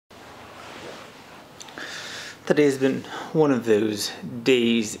Today has been one of those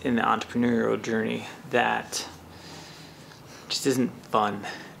days in the entrepreneurial journey that just isn't fun.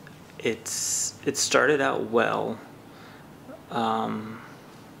 It started out well, but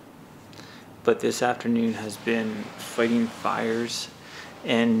this afternoon has been fighting fires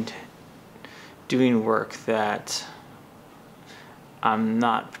and doing work that I'm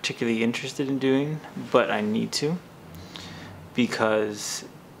not particularly interested in doing, but I need to because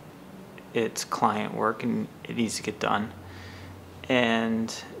it's client work and it needs to get done.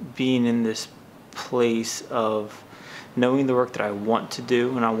 And being in this place of knowing the work that I want to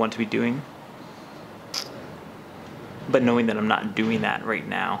do and I want to be doing, but knowing that I'm not doing that right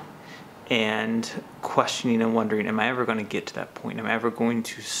now, and questioning and wondering, am I ever going to get to that point? Am I ever going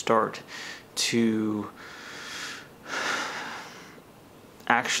to start to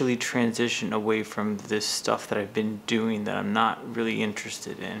actually transition away from this stuff that I've been doing that I'm not really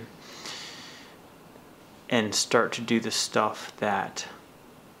interested in, and start to do the stuff that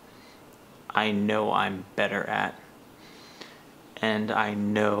I know I'm better at and I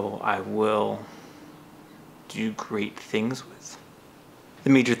know I will do great things with?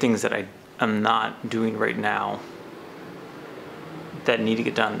 The major things that I am not doing right now that need to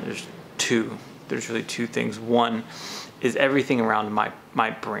get done, there's really two things. One is everything around my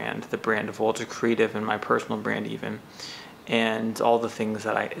brand, the brand of Walter Creative, and my personal brand even, and all the things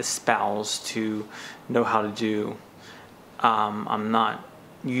that I espouse to know how to do. I'm not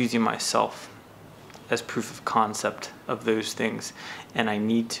using myself as proof of concept of those things, and I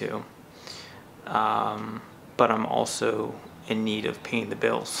need to. But I'm also in need of paying the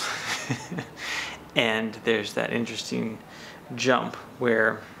bills. And there's that interesting jump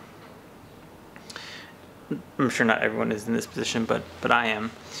where I'm sure not everyone is in this position, but I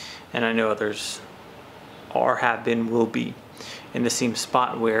am, and I know others are, have been, will be in the same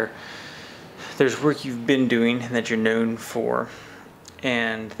spot where there's work you've been doing and that you're known for,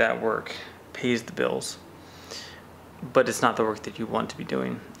 and that work pays the bills, but it's not the work that you want to be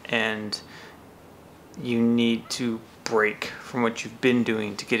doing, and you need to break from what you've been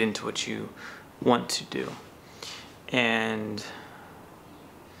doing to get into what you want to do. And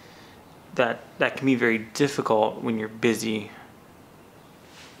that can be very difficult when you're busy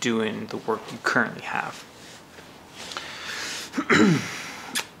doing the work you currently have.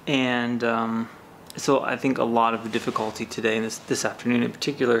 And so I think a lot of the difficulty today, and this afternoon in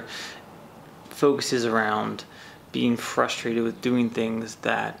particular, focuses around being frustrated with doing things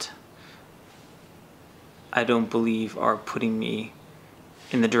that I don't believe are putting me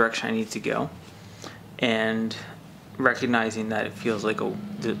in the direction I need to go, and recognizing that it feels like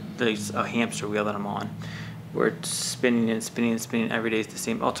there's a hamster wheel that I'm on, where it's spinning and spinning and spinning. Every day is the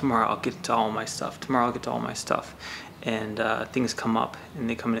same. Oh, tomorrow I'll get to all my stuff. Tomorrow I'll get to all my stuff. And things come up and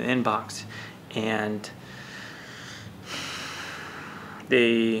they come in the inbox and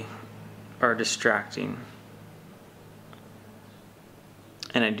they are distracting.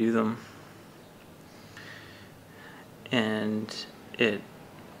 And I do them. And it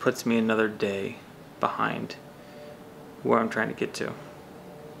puts me another day behind where I'm trying to get to.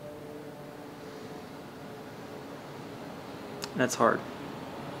 That's hard.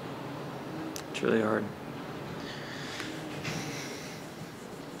 It's really hard.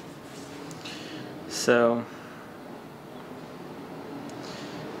 So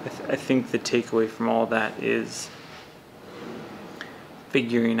I think the takeaway from all that is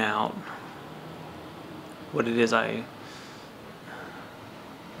figuring out what it is I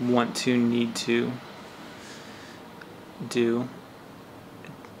want to, need to do.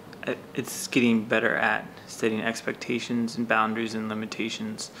 It's getting better at setting expectations and boundaries and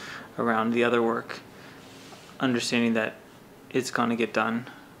limitations around the other work, understanding that it's going to get done,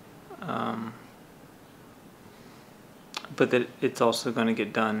 but that it's also going to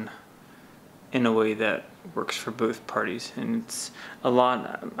get done in a way that works for both parties. And it's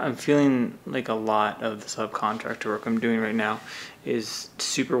I'm feeling like a lot of the subcontractor work I'm doing right now is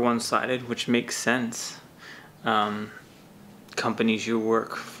super one-sided, which makes sense. Companies you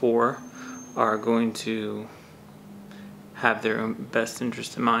work for are going to have their own best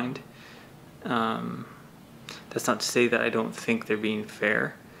interest in mind. That's not to say that I don't think they're being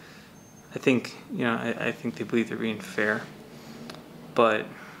fair. I think, I think they believe they're being fair, but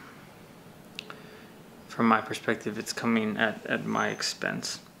from my perspective, it's coming at my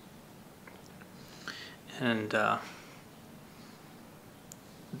expense. And the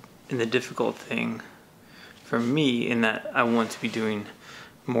difficult thing for me, in that I want to be doing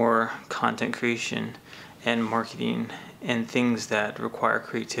more content creation and marketing and things that require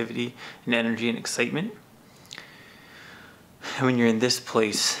creativity and energy and excitement. And when you're in this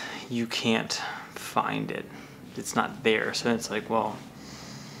place, you can't find it. it's not there. So it's like, well,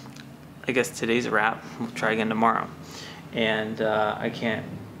 I guess today's a wrap. We'll try again tomorrow. And I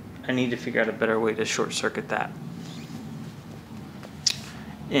need to figure out a better way to short circuit that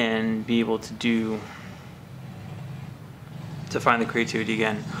and be able to find the creativity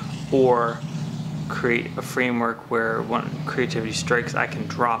again, or create a framework where when creativity strikes, I can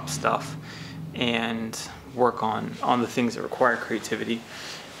drop stuff and work on the things that require creativity,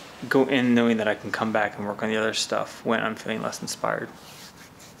 go in knowing that I can come back and work on the other stuff when I'm feeling less inspired.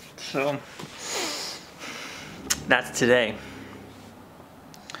 So that's today.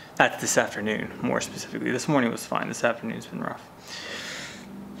 That's this afternoon, more specifically. This morning was fine. This afternoon's been rough.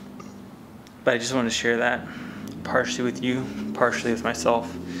 But I just want to share that, partially with you, partially with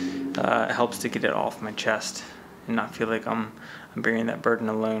myself. It helps to get it off my chest and not feel like I'm bearing that burden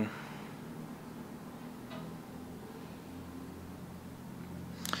alone.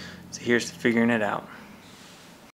 So here's to figuring it out.